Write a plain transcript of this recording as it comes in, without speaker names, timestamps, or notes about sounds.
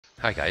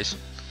Hi guys,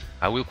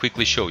 I will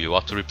quickly show you how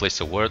to replace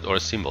a word or a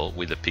symbol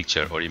with a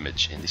picture or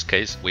image. In this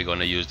case, we're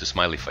gonna use the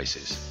smiley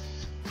faces.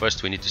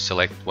 First we need to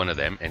select one of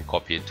them and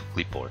copy it to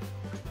clipboard.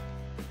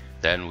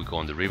 Then we go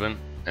on the ribbon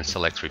and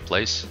select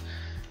replace,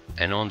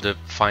 and on the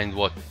find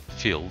what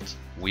field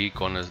we're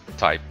gonna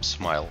type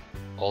smile,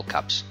 all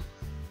caps,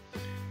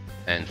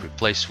 and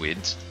replace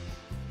with,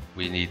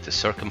 we need the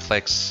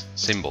circumflex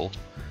symbol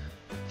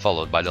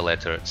followed by the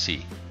letter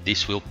C.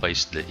 This will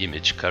paste the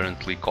image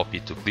currently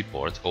copied to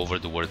clipboard over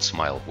the word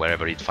smile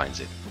wherever it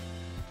finds it.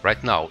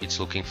 Right now it's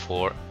looking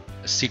for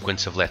a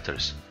sequence of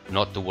letters,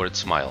 not the word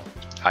smile.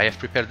 I have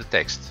prepared the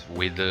text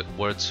with the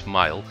word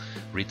smile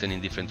written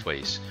in different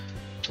ways: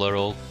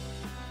 plural,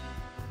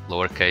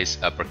 lowercase,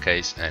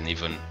 uppercase, and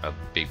even a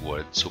big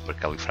word,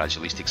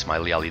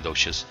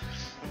 supercalifragilisticexpialidocious,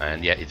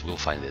 and yeah, it will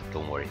find it,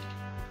 don't worry.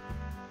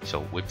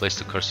 So we place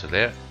the cursor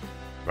there,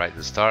 right at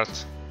the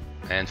start,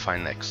 and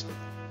find next.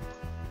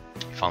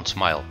 Found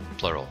smile,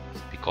 plural,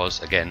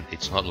 because again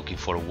it's not looking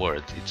for a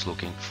word, it's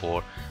looking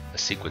for a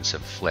sequence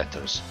of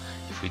letters.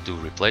 If we do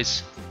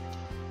replace,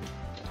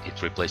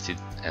 it replaced it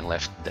and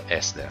left the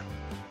S there.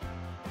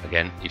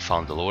 Again, it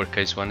found the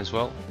lowercase one as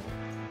well,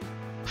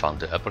 found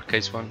the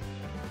uppercase one,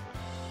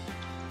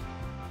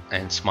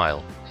 and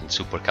smile in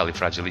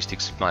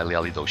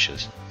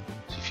supercalifragilisticexpialidocious.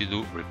 So if you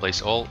do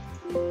replace all,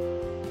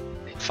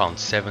 it found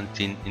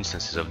 17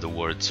 instances of the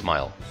word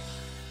smile,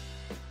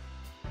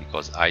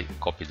 because I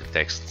copied the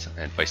text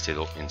and pasted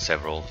it in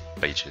several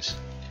pages.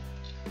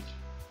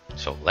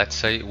 So let's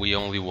say we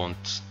only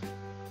want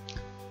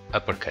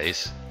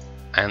uppercase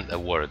and a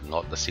word,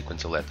 not a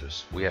sequence of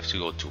letters. We have to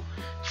go to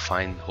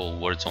find whole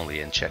words only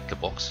and check the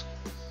box,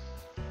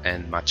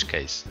 and match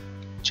case,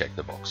 check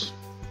the box.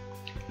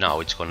 Now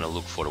it's gonna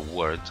look for a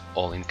word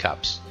all in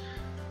caps.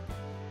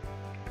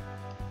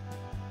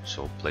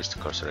 So place the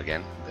cursor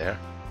again there,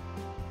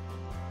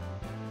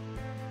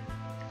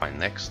 find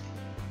next,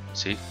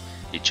 see?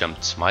 It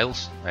jumped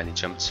smiles and it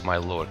jumped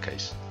smile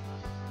lowercase.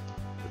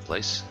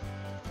 Replace,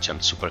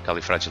 jumped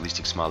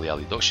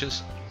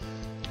supercalifragilisticexpialidocious,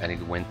 and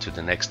it went to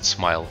the next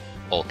smile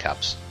all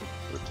caps.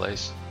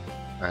 Replace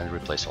and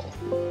replace all.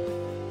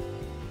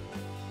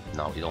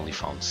 Now it only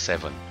found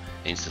 7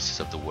 instances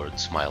of the word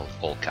smile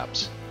all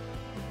caps.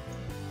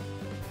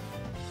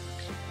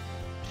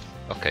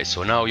 Okay,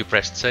 so now you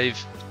pressed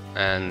save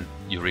and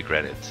you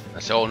regret it. I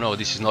say, oh no,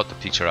 this is not the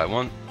picture I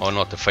want, or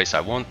not the face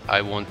I want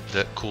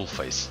the cool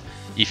face.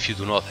 If you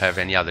do not have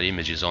any other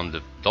images on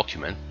the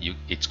document,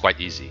 it's quite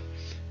easy.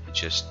 You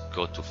just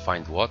go to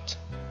find what,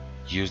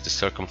 use the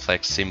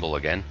circumflex symbol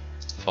again,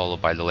 followed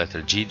by the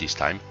letter G this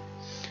time,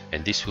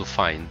 and this will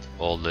find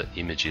all the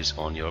images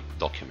on your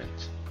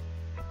document.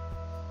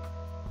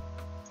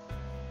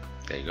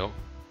 There you go.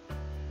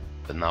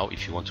 But now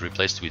if you want to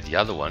replace it with the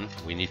other one,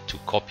 we need to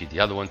copy the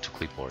other one to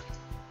clipboard.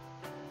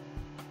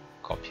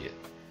 Copy it.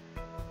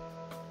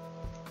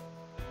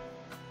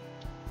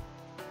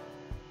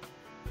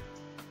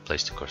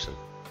 Place the cursor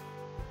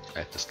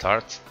at the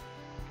start,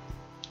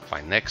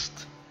 find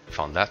next,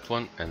 found that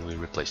one, and we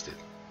replaced it,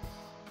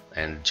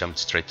 and jumped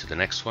straight to the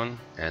next one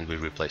and we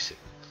replace it,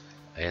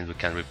 and we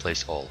can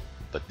replace all,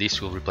 but this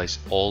will replace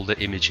all the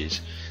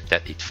images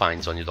that it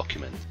finds on your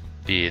document,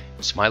 be it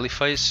smiley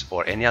face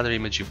or any other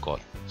image you've got,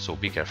 so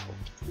be careful.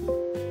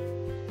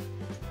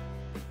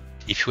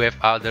 If you have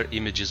other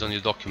images on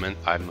your document,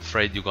 I'm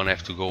afraid you're gonna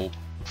have to go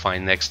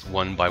find next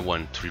one by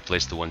one to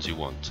replace the ones you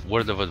want.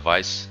 Word of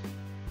advice: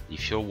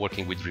 if you're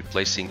working with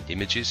replacing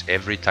images,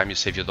 every time you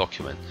save your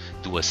document,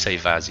 do a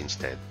save as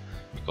instead.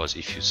 Because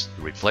if you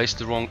replace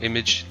the wrong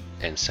image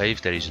and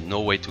save, there is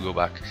no way to go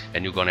back,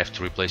 and you're gonna have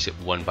to replace it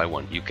one by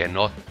one. You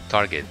cannot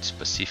target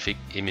specific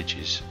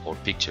images or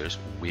pictures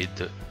with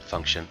the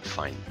function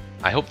find.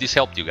 I hope this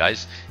helped you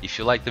guys. If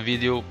you liked the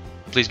video,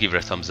 please give it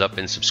a thumbs up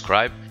and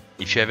subscribe.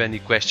 If you have any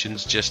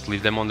questions, just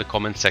leave them on the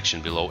comment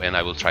section below and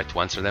I will try to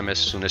answer them as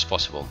soon as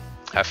possible.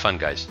 Have fun,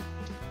 guys.